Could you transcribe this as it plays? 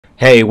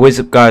Hey, what's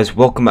up guys,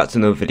 welcome back to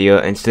another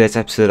video. In today's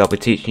episode I'll be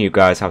teaching you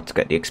guys how to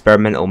get the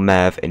Experimental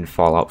MIRV in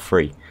Fallout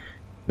 3.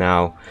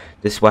 Now,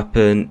 this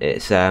weapon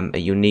is a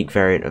unique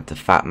variant of the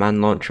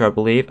Fatman launcher I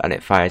believe, and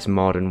it fires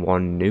more than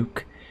one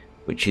nuke,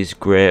 which is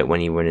great when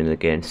you're running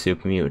against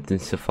super mutants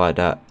and stuff like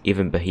that,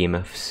 even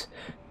behemoths.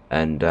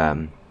 And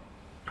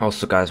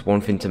also guys, one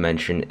thing to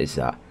mention is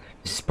that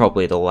this is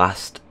probably the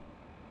last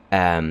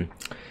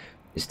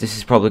this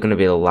is probably going to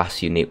be the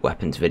last unique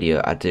weapons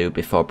video I do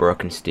before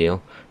Broken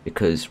Steel,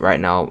 because right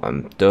now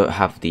I don't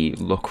have the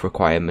luck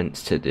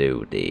requirements to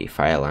do the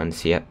fire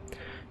lines yet.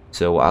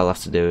 So what I'll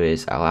have to do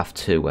is I'll have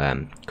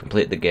to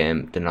complete the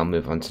game, then I'll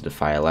move on to the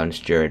fire lines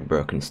during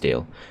Broken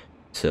Steel.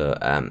 So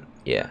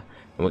yeah,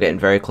 and we're getting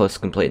very close to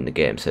completing the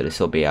game, so this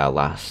will be our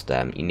last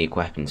unique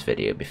weapons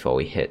video before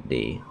we hit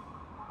the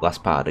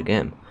last part of the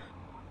game.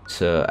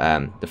 So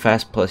the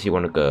first place you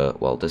want to go,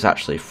 well, there's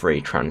actually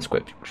 3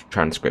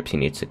 transcripts you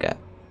need to get,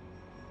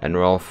 and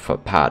they're all for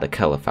part of the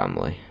Killer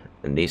family.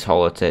 And these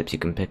holotapes you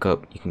can pick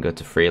up, you can go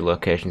to 3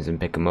 locations and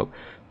pick them up.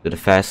 So the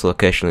first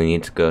location you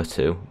need to go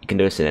to, you can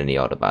do this in any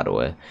order by the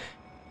way,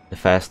 the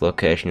first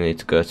location you need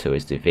to go to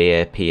is the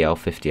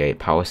VAPL58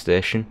 power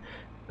station.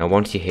 Now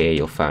once you're here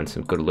you'll find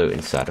some good loot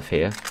inside of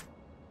here,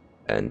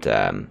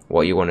 and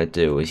what you want to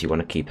do is you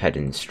want to keep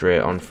heading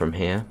straight on from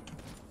here.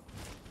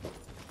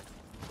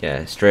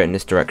 Yeah, straight in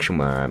this direction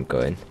where I'm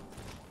going.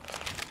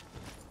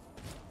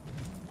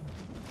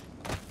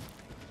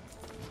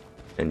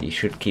 And you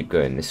should keep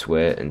going this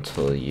way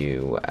until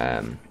you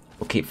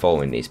will keep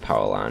following these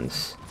power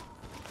lines.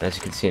 And as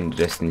you can see in the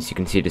distance, you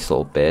can see this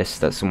little base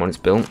that someone's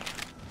built,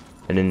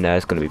 and in there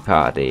is going to be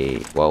part of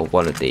the, well,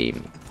 one of the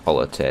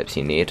holotapes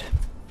you need.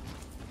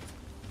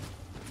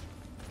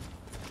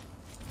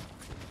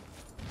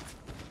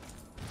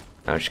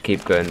 Now just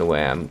keep going the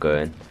way I'm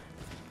going.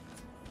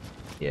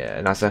 Yeah,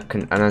 and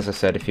as I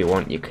said, if you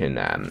want, you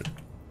can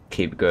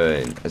keep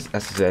going. As I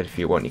said, if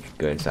you want, you can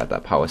go inside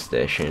that power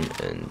station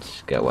and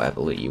get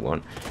whatever loot you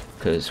want.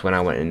 Because when I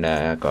went in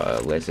there, I got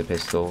a laser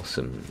pistol,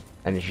 some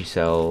energy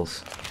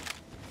cells,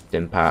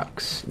 stim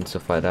packs, and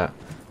stuff like that.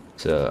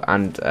 So,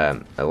 and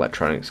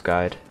electronics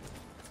guide.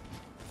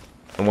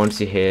 And once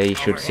you're here, you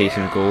should see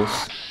some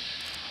ghouls,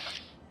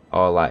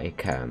 or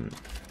like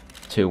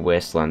 2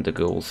 wastelander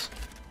ghouls,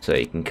 so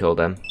you can kill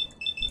them.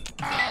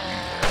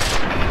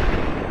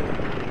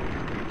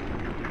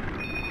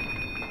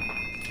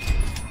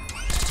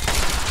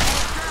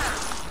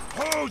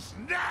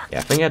 Yeah,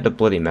 I think I had the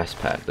bloody mess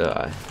pack, don't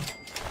I?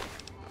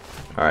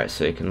 Alright,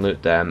 so you can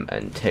loot them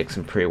and take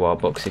some pre-war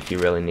books if you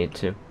really need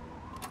to.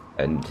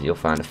 And you'll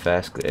find a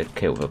first aid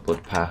kit with a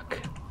blood pack.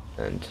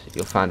 And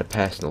you'll find a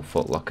personal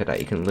footlocker that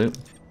you can loot.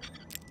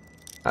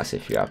 That's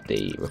if you have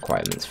the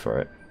requirements for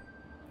it.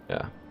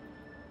 Yeah.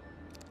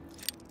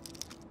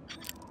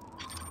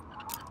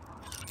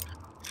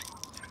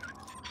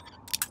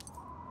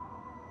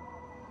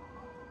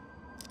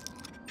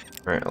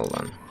 Right, hold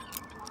on.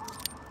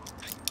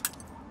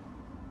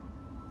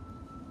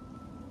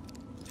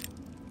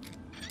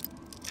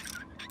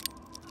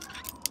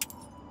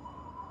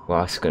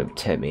 Well, it's going to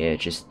take me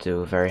ages to do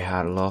a very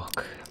hard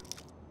lock.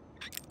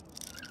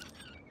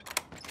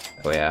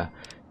 Oh yeah,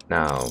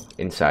 now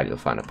inside you'll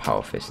find a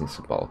power fist and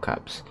some ball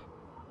caps.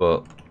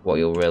 But what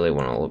you'll really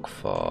want to look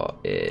for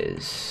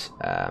is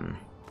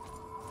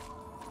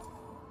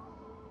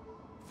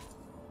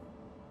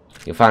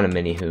you'll find a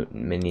mini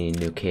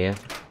nuke here,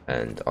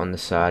 and on the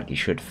side you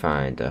should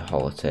find a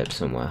holotape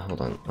somewhere.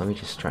 Hold on, let me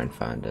just try and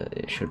find it.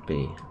 It should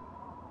be,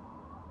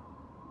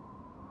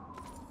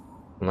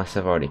 unless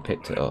I've already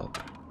picked it up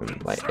from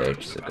like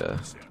ages ago.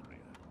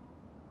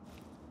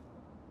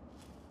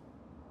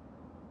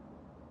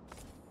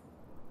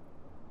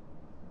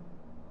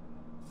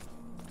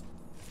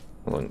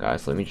 Hold on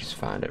guys, let me just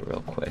find it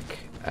real quick.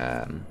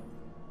 They're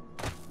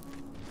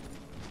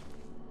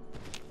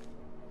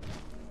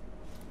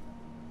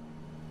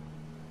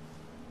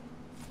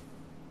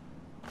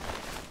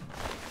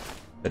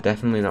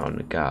definitely not on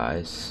the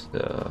guys,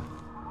 so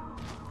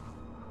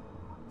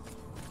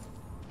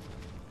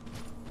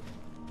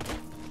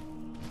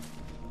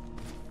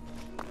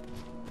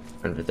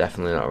and they're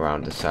definitely not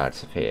around the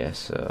sides of here,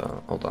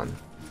 so hold on.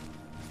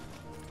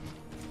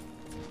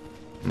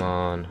 Come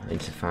on, I need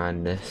to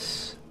find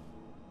this.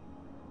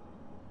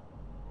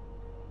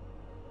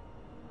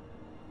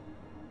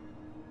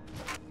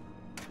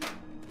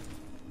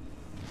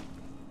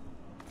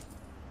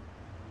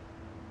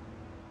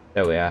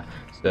 There we are.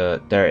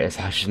 So there it is,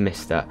 I just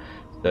missed that.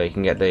 So you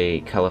can get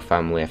the Keller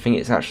family. I think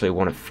it's actually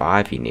one of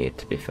 5 you need,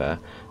 to be fair.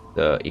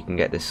 So you can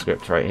get this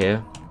script right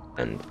here,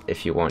 and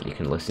if you want you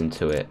can listen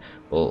to it.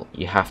 Well,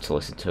 you have to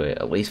listen to it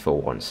at least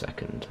for 1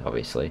 second,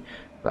 obviously,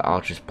 but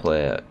I'll just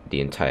play the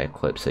entire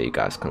clip so you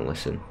guys can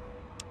listen.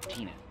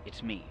 Tina,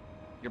 it's me,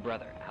 your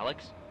brother,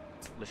 Alex.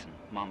 Listen,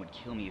 Mom would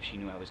kill me if she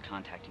knew I was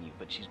contacting you,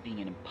 but she's being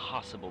an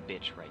impossible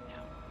bitch right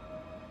now.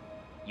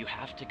 You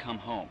have to come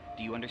home.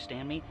 Do you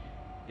understand me?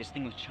 This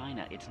thing with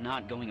China, it's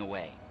not going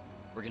away.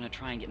 We're gonna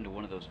try and get into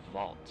one of those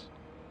vaults.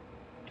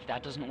 If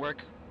that doesn't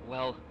work,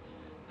 well,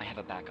 I have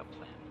a backup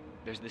plan.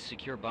 There's this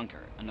secure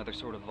bunker, another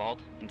sort of vault,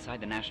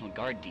 inside the National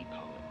Guard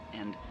depot,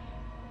 and...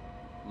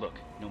 Look,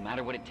 no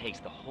matter what it takes,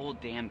 the whole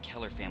damn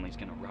Keller family's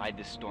gonna ride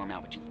this storm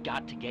out, but you've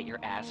got to get your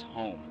ass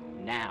home.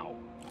 Now!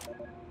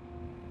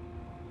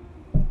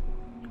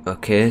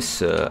 Okay,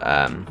 so,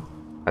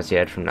 as you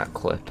heard from that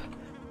clip,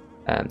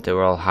 they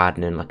were all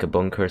hiding in like a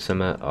bunker or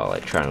something, or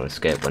like trying to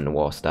escape when the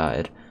war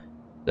started.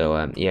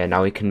 So, yeah,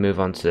 now we can move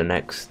on to the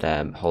next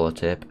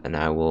holotape, and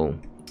I will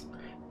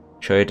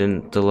show you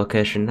the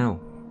location now.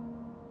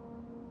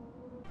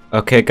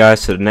 Okay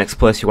guys, so the next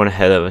place you want to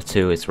head over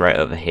to is right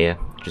over here,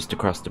 just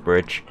across the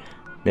bridge,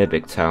 near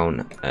Big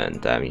Town, and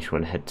you just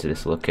want to head to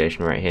this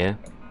location right here.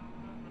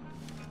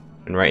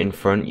 And right in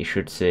front you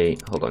should see,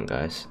 hold on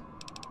guys,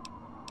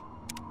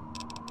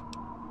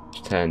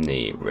 just turn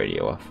the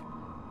radio off.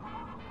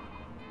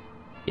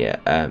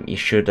 Yeah, you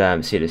should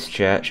see this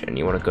church, and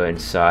you want to go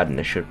inside, and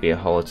there should be a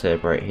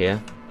holotape right here,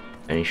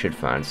 and you should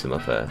find some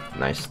other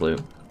nice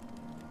loot,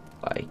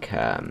 like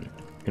you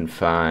can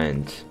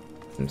find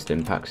some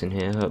stim packs in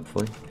here,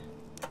 hopefully.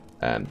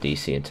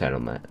 DC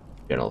internal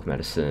general of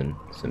medicine,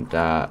 some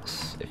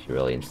darts, if you're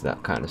really into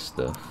that kind of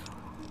stuff.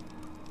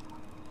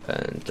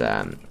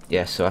 And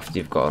yeah, so after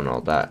you've gotten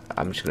all that,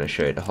 I'm just going to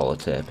show you the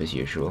holotape as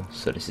usual.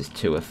 So this is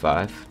 2 of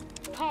 5.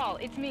 Paul,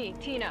 it's me,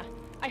 Tina.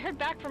 I heard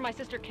back from my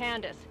sister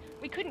Candace.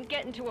 We couldn't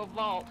get into a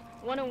vault.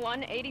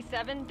 101,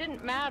 87,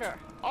 didn't matter.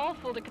 All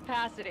full to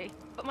capacity.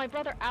 But my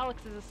brother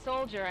Alex is a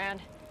soldier,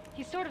 and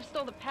he sort of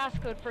stole the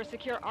passcode for a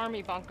secure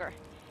army bunker.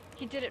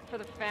 He did it for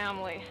the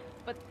family,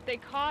 but they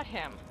caught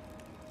him.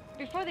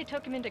 Before they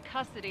took him into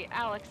custody,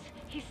 Alex,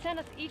 he sent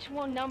us each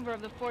one number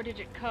of the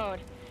 4-digit code.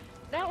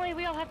 That way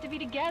we all have to be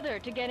together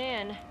to get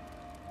in.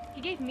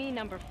 He gave me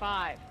number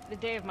 5, the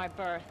day of my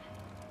birth.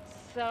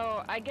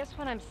 So I guess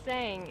what I'm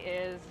saying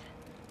is,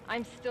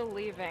 I'm still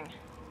leaving.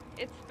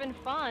 It's been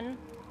fun,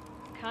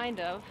 kind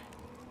of.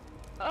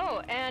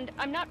 Oh, and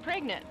I'm not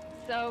pregnant,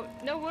 so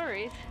no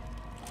worries.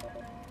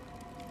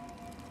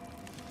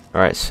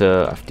 Alright,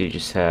 so after you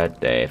just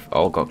heard, they've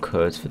all got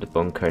codes for the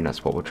bunker, and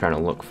that's what we're trying to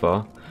look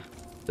for.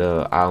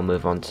 So I'll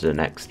move on to the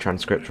next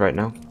transcript right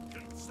now.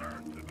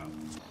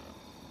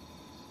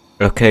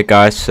 Okay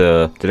guys,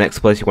 so the next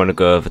place you want to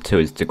go over to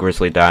is the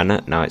Grizzly Diner.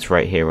 Now it's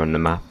right here on the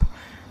map.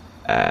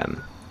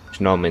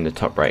 It's normally in the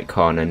top right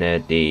corner near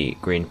the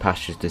Green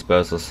Pastures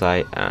disposal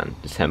site and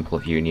the Temple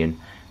of Union.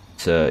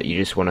 So you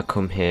just want to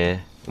come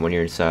here, and when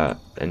you're inside,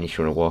 and you just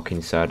want to walk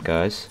inside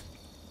guys.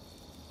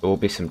 There will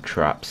be some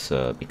traps,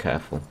 so be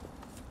careful.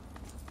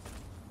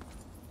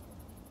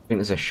 I think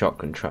there's a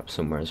shotgun trap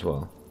somewhere as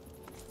well.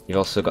 You've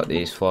also got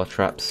these floor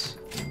traps,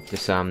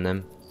 disarm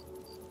them.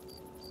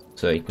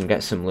 So you can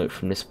get some loot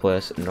from this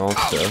place, and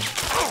also,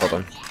 hold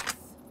on.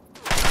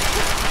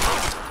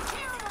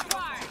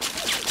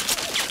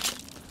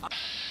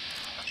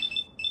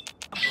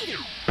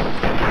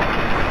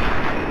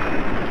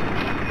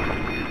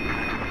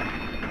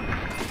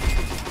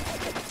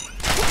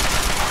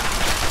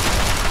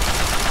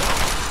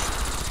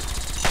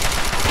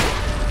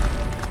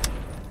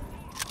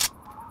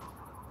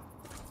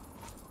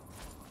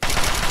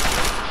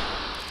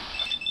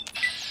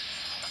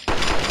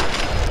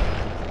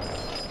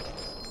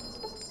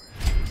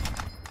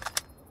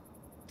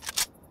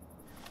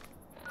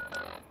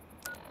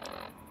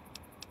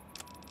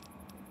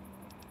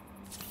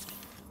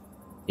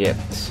 Yep,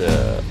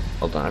 so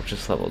hold on, I've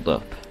just leveled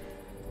up.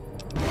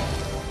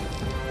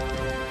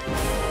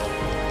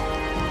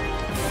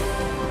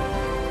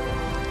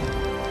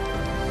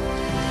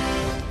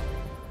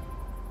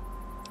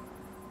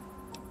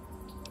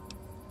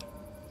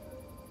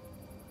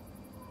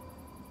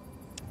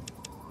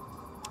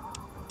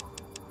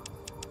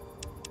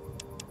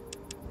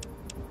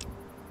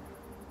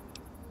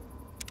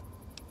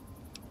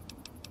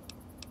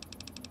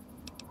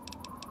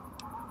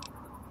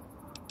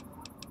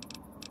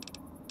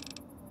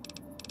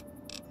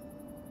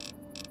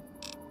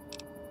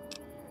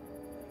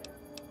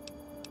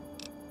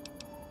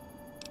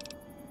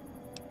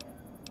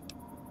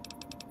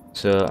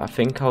 So I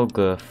think I'll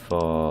go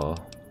for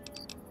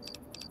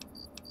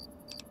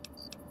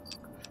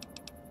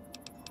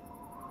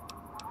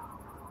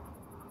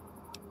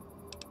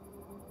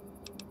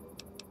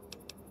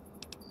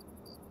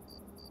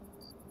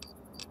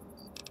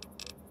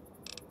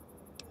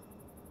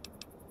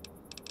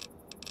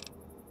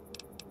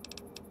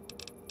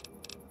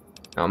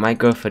I might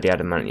go for the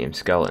adamantium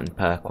skeleton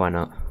perk, why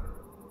not?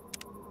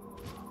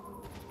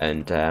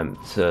 And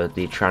so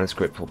the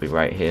transcript will be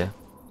right here,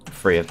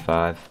 3 of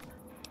 5.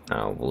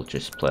 Now we'll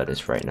just play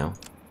this right now.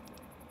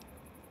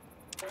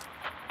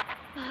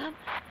 Mom,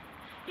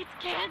 it's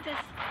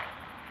Candace.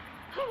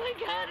 Oh my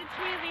God, it's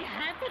really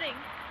happening.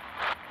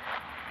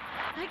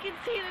 I can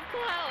see the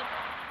cloud.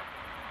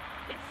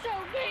 It's so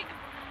big.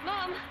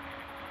 Mom,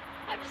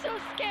 I'm so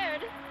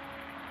scared.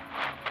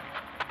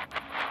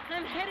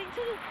 I'm heading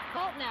to the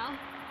vault now.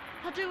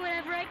 I'll do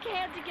whatever I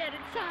can to get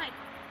inside.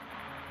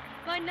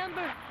 My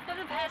number of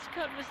the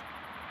passcode was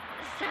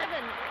 7,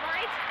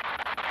 right?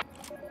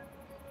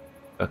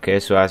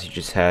 Okay, so as you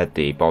just heard,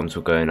 the bombs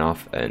were going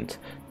off and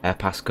her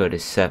passcode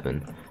is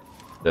 7.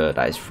 So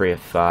that is 3 of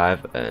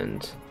 5,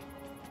 and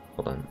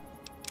hold on.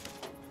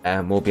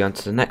 And we'll be on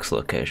to the next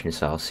location,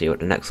 so I'll see you at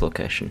the next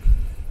location.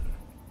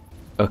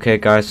 Okay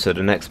guys, so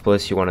the next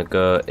place you want to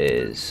go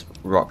is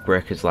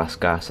Rockbreaker's Last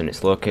Gas, and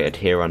it's located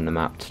here on the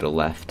map to the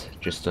left,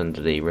 just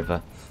under the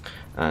river.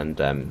 And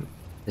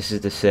this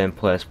is the same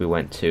place we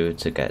went to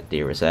get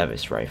the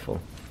reservist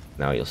rifle.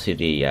 Now you'll see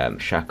the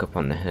shack up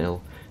on the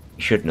hill.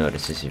 You should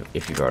notice this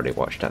if you've already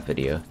watched that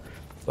video.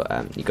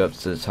 But you go up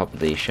to the top of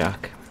the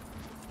shack,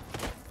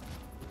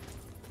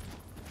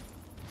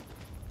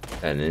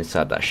 and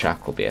inside that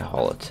shack will be a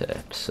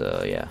holotape,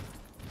 so yeah.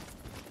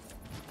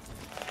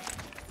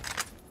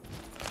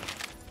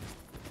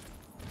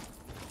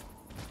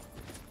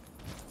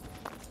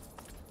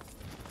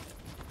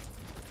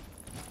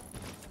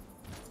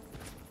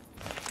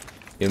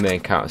 You may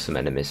encounter some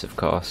enemies, of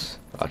course.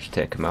 I'll just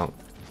take them out.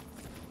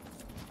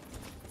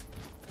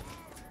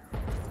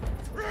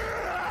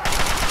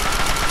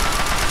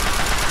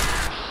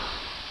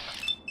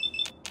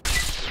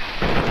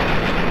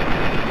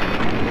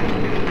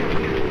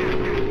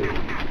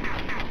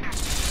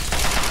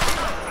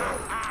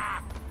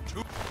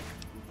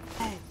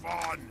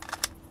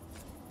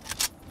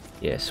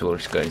 Yeah, so we'll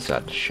just go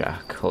inside the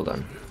shack. Hold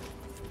on.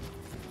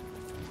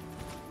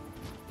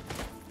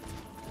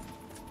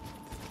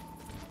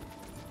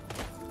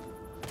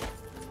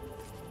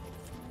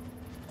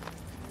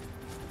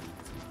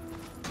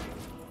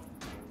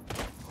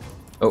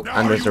 Oh,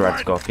 and there's a red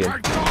scorpion.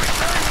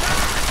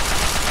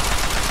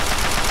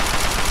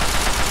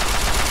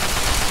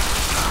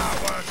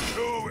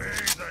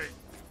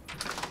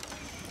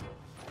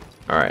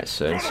 Alright,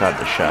 so inside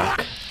the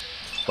shack.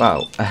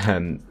 Wow,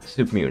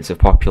 super mutants have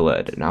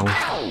populated it now.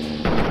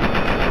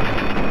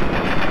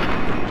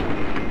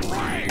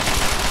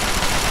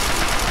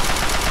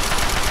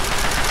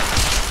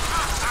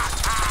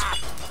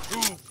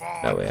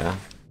 There we are.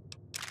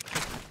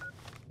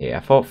 Yeah, I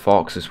thought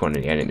Fox was one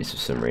of the enemies for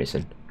some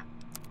reason.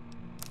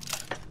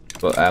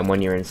 But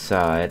when you're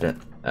inside,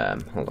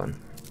 hold on.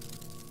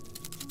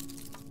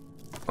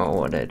 Oh,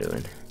 what are they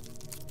doing?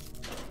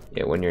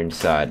 Yeah, when you're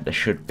inside, there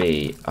should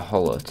be a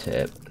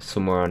holotape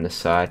somewhere on the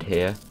side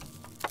here,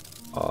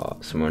 or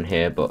somewhere in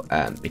here.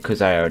 But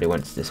because I already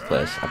went to this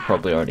place, I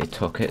probably already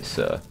took it,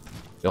 so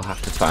you'll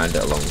have to find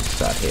it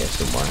alongside here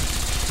somewhere.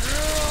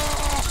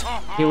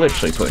 You're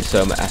literally putting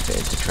so much effort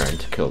into trying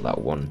to kill that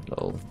one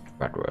little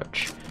red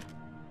roach.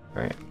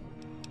 Right.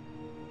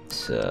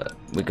 So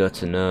we go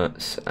to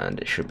notes, and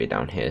it should be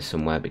down here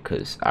somewhere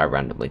because I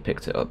randomly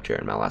picked it up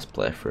during my last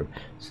playthrough.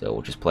 So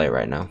we'll just play it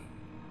right now.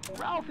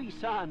 Ralphie,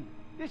 son,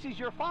 this is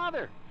your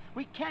father.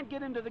 We can't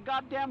get into the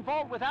goddamn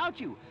vault without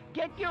you.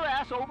 Get your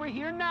ass over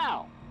here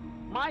now.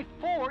 My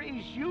 4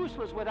 is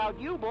useless without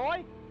you,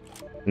 boy.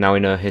 Now we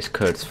know his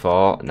code's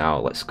 4. Now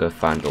let's go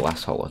find the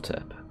last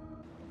holotape.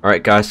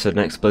 Alright guys, so the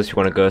next place you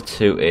want to go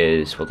to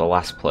is, well, the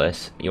last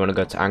place. You want to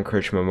go to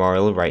Anchorage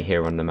Memorial right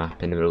here on the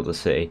map in the middle of the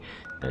city.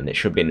 And it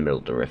should be in the middle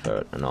of the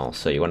river and all,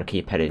 so you want to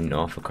keep heading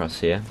north across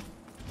here.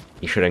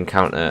 You should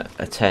encounter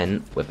a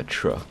tent with a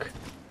truck.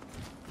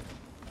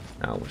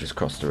 Now we'll just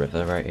cross the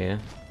river right here.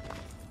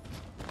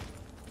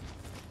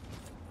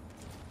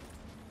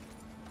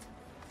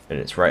 And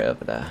it's right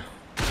over there.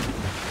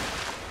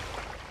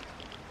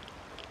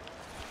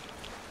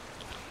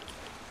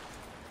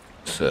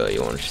 So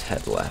you want to just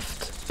head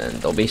left, and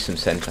there'll be some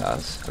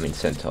centaurs.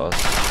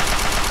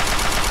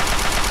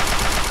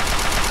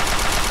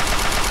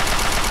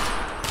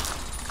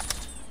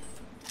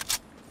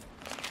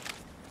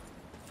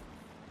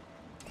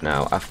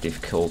 Now, after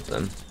you've killed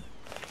them,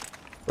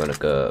 you want to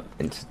go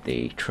into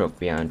the truck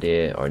behind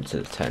here, or into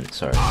the tent,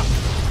 sorry.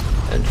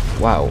 And,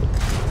 wow.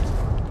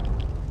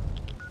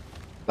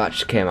 That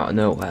just came out of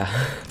nowhere.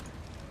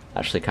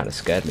 Actually kind of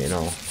scared me and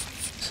all.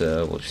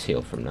 So, we'll just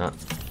heal from that.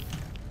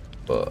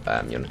 But,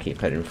 you want to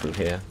keep heading through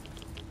here.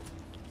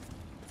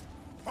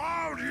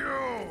 Found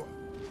you!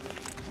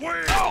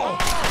 Wait!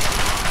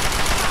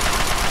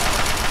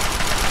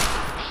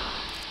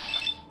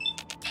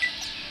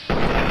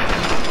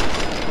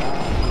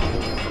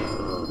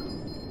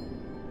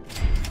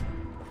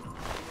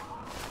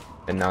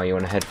 And now you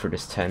want to head for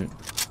this tent.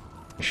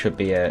 There should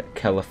be a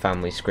Keller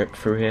family script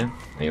through here.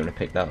 And you want to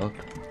pick that up.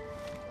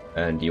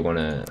 And you want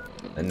to...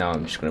 And now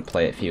I'm just going to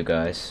play it for you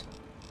guys.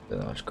 So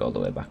I'll just go all the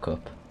way back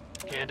up.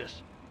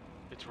 Candace,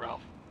 it's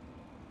Ralph.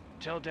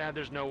 Tell Dad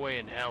there's no way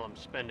in hell I'm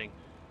spending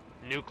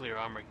nuclear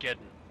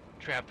Armageddon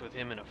trapped with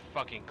him in a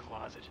fucking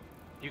closet.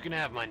 You can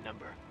have my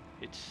number.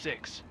 It's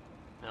 6.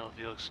 Now if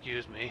you'll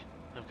excuse me,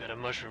 I've got a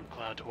mushroom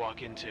cloud to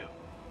walk into.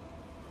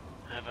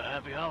 Have a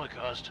happy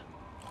Holocaust.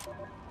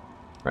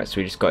 Right,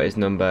 so we just got his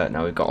number.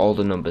 Now we've got all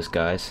the numbers,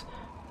 guys.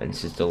 And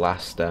this is the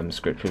last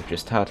script we've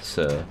just had.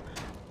 So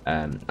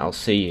I'll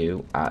see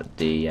you at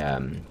the...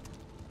 I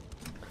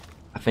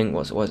think,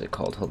 what is it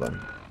called? Hold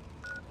on.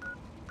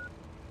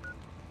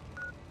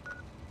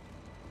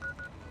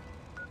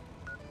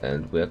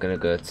 And we're going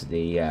to go to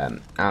the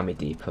army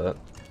depot.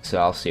 So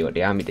I'll see you at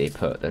the army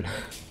depot then.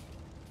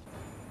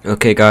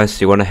 Okay guys,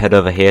 so you want to head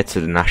over here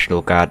to the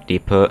National Guard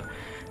depot.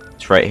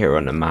 It's right here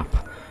on the map.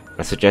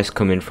 I suggest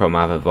coming from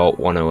either Vault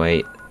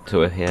 108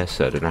 to here,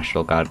 so the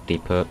National Guard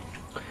depot.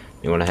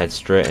 You want to head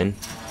straight in.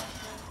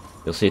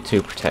 You'll see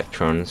 2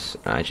 Protectrons.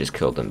 I just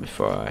killed them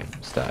before I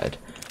started.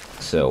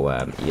 So,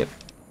 yep.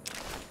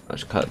 I'll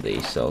just cut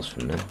these cells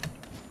from them.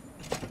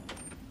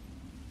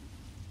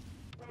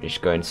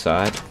 Just go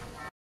inside.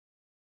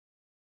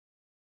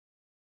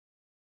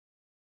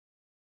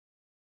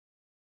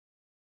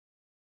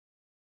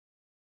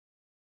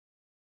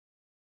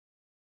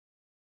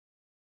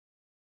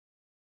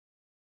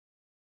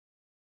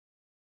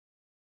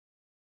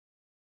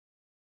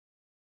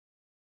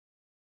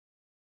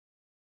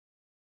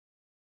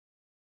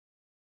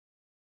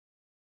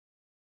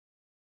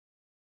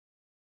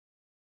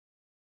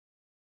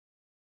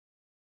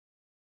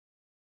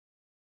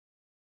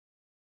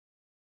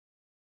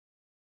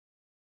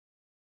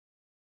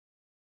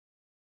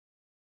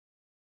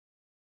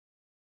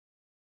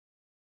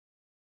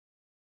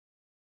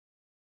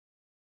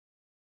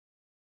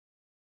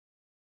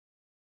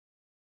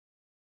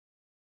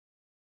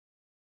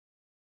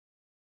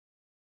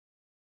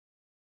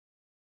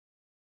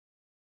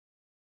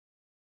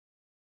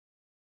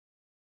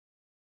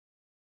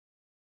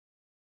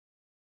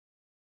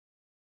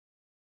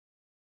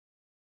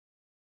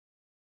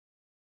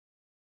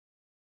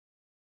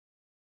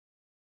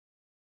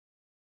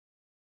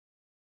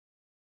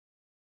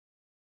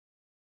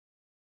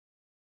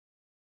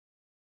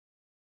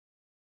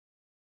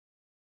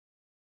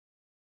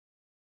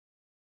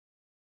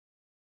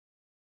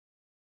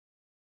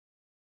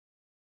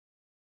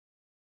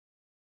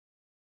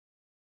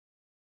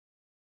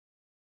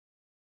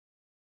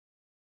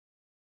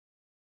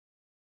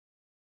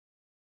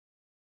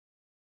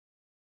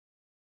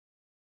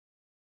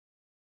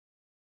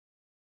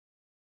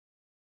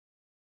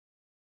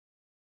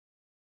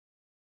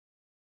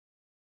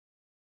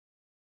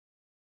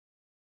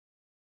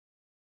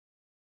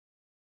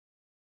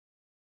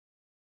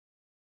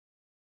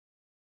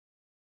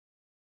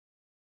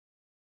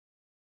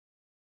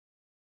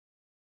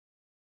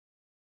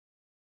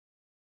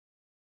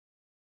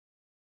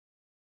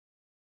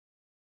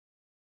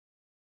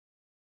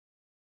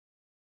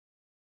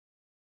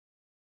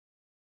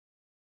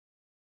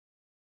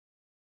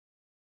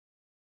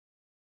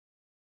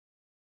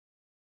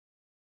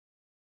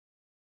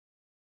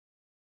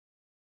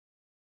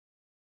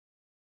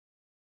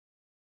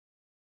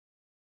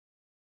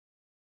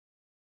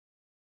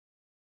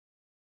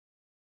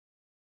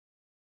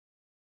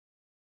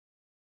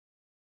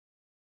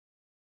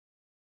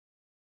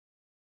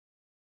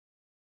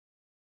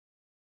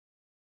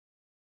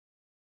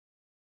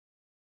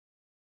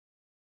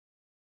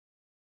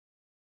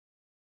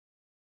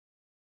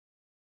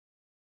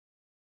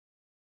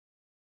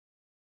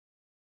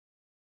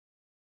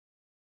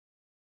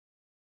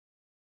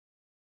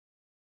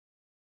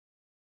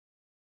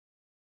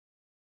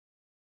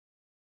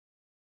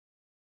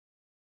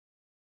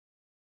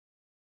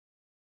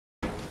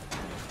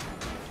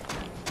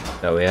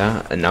 There we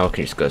are, and now we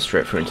can just go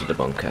straight through into the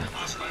bunker.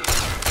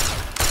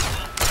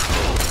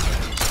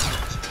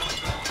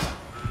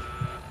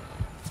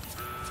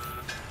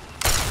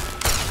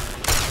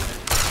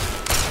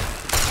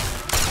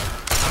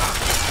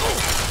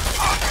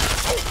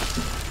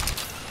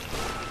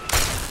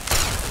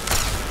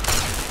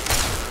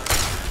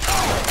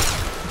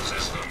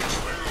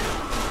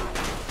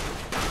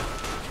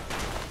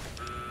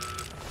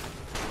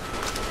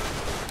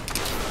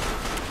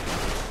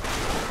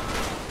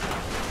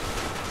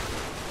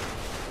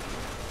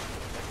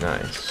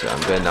 Nice, so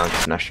I'm going down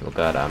to National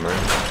Guard Armory.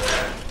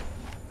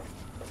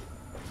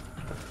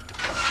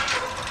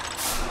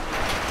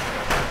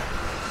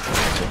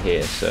 To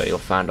here, so you'll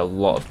find a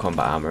lot of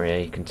combat armor here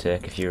you can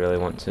take if you really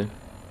want to.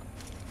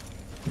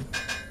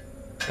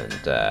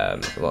 And a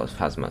lot of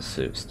hazmat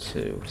suits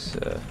too,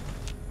 so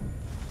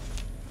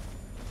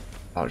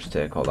I'll just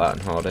take all that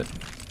and hold it.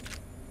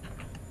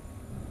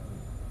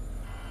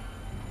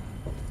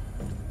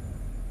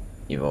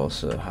 You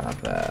also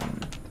have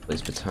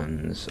police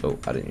batons. Oh,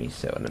 I didn't need to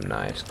set on them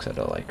knives because I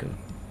don't like them.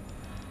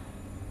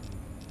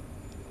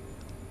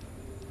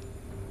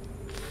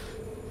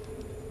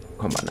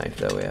 Combat knife,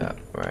 there we are.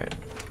 Right.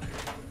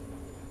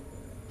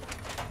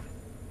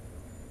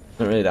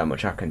 Not really that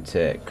much I can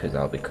take because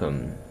I'll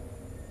become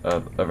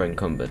over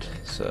encumbered.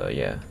 So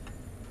yeah.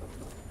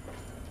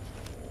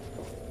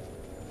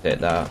 Take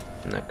that,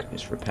 and I can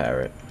just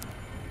repair it.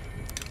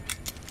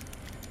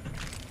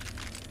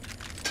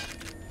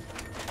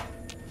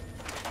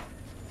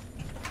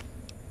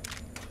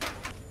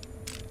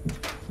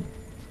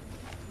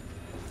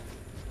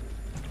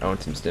 I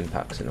want some stim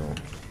packs and all.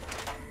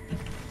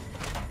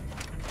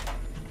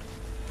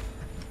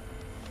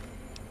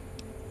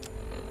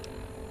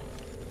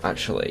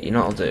 Actually, you know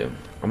what I'll do?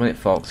 I'm gonna let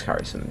Fox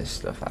carry some of this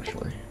stuff,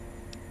 actually.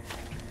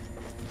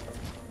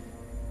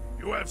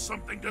 You have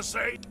something to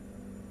say?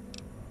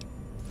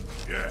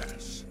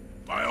 Yes,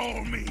 by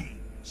all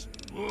means.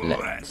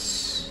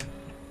 Let's.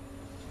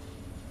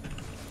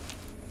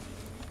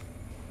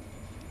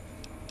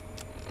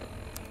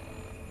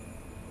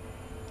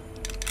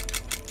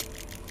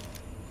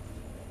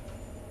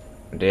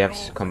 Do you have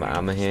combat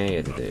armor here?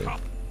 Yeah, they do.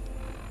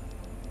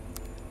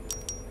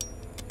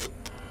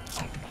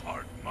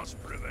 Heart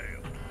must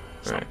prevail.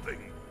 Right. Something.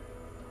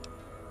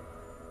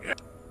 Yeah.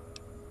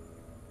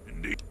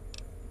 Indeed.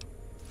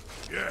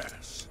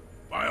 Yes.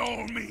 By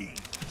all means.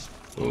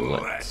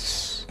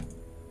 Let's.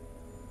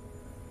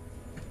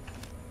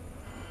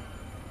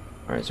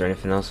 Alright, is there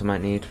anything else I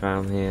might need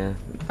from here?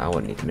 I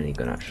won't need a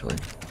minigun actually.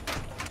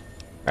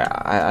 Right,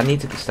 I need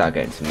to start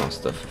getting some more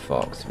stuff for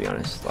Fox, to be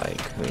honest.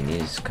 Like, I mean,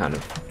 he's kind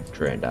of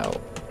drained out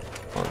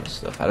on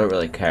stuff. I don't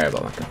really care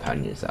about my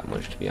companions that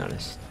much, to be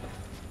honest.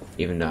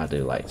 Even though I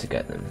do like to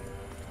get them.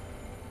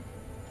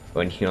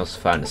 But you can also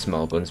find a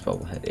small guns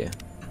bobblehead here.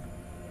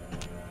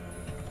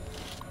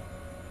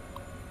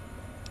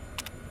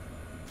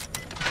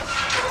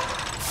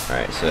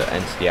 Alright, so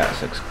enter the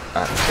access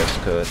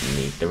code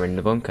and they're in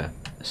the bunker.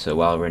 So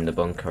while we're in the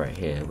bunker right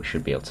here, we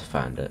should be able to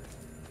find it.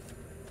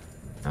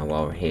 And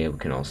while we're here, we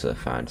can also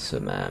find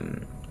some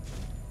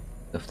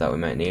stuff that we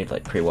might need,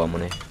 like pre-war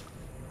money.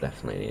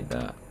 Definitely need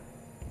that.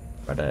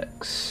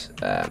 Products,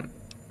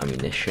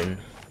 ammunition,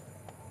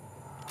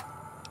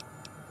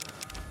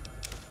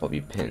 bobby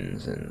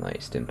pins, and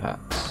like stim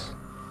packs,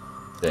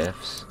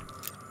 safes.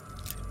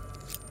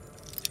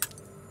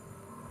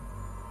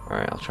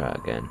 Alright, I'll try it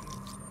again.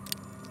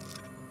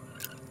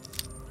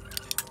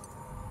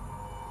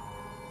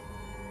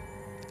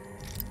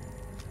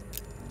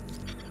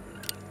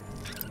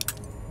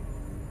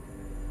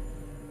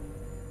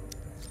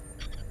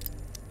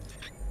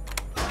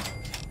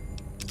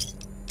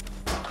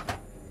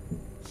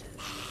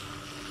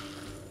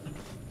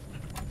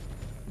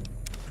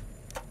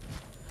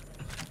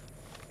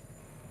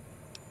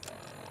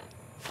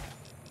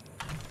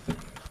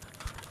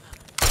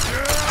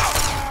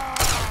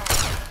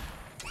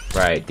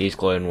 Right, these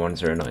glowing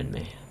ones are annoying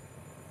me.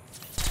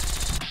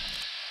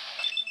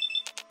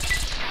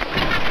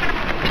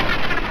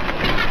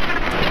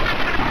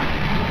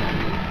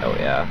 Oh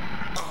yeah.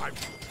 I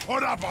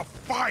put up a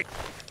fight.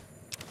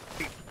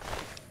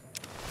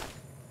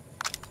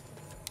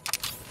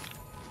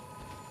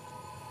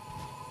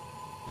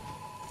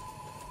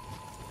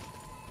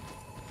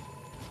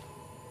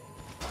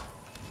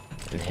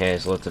 And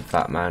here's loads of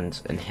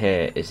Fatmans, and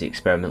here is the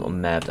experimental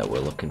MIRV that we're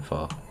looking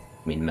for. I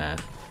mean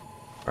MIRV.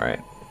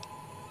 Right.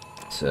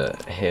 So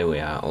here we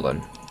are. Hold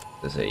on.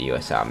 There's a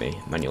US Army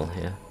manual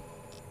here.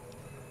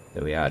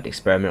 There we are. The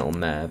experimental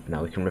MIRV.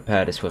 Now we can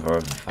repair this with our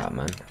other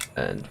Fatman,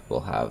 and we'll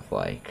have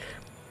like.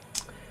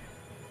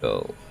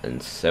 Well,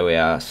 and so we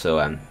are. So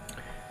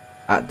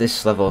at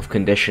this level of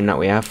condition that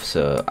we have,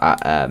 so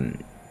at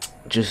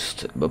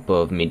just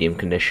above medium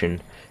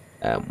condition,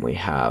 we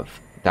have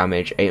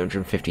damage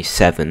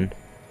 857,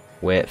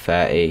 weight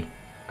 30,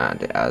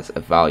 and it has a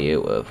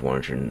value of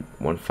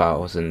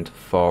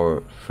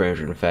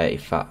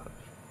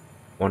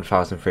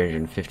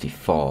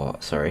 1,354.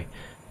 Sorry,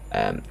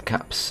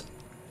 caps.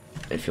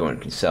 If you want,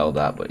 you can sell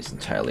that, but it's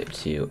entirely up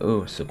to you.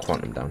 Oh, so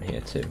quantum down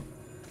here too.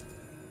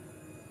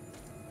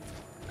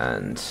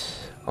 And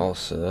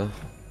also,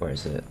 where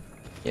is it?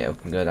 Yeah, we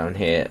can go down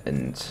here,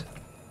 and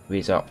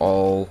these are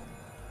all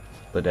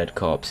the dead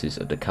corpses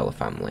of the Keller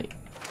family.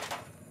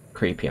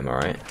 Creepy, am I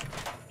right?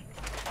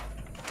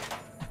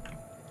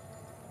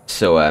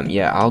 So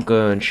yeah, I'll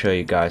go and show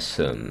you guys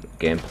some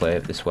gameplay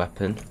of this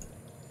weapon,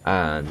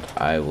 and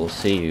I will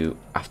see you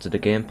after the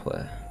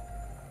gameplay.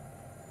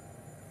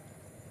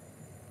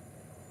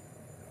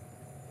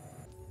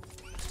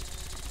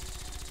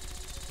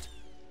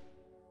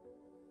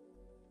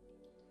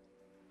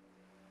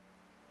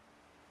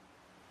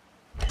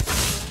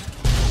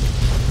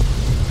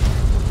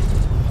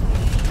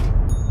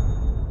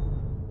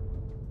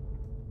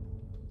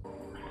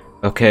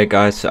 Okay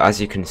guys, so as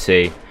you can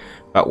see,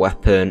 that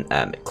weapon,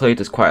 it clearly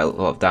does quite a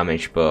lot of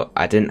damage, but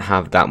I didn't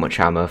have that much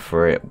ammo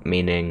for it,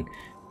 meaning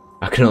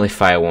I can only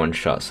fire one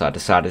shot, so I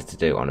decided to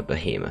do it on a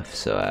behemoth,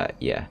 so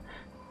yeah.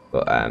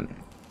 But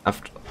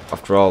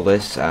after all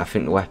this, I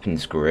think the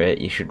weapon's great.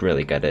 You should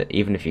really get it,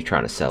 even if you're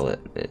trying to sell it,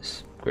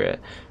 it's great.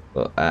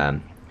 But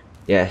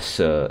yeah,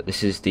 so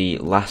this is the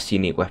last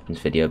unique weapons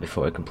video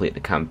before we complete the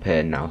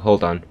campaign. Now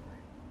hold on.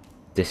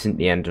 This isn't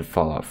the end of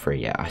Fallout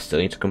 3 yet. I still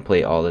need to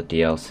complete all the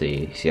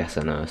DLCs. Yes,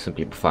 I know some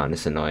people find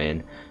this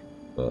annoying,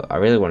 but I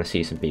really want to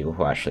see some people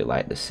who actually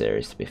like this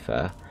series, to be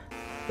fair.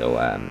 So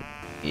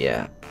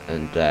yeah,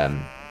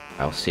 and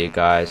I'll see you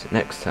guys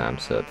next time,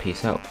 so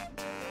peace out.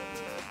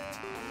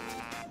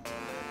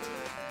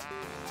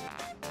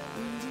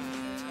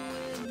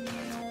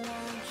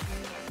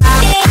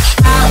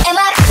 Am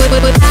I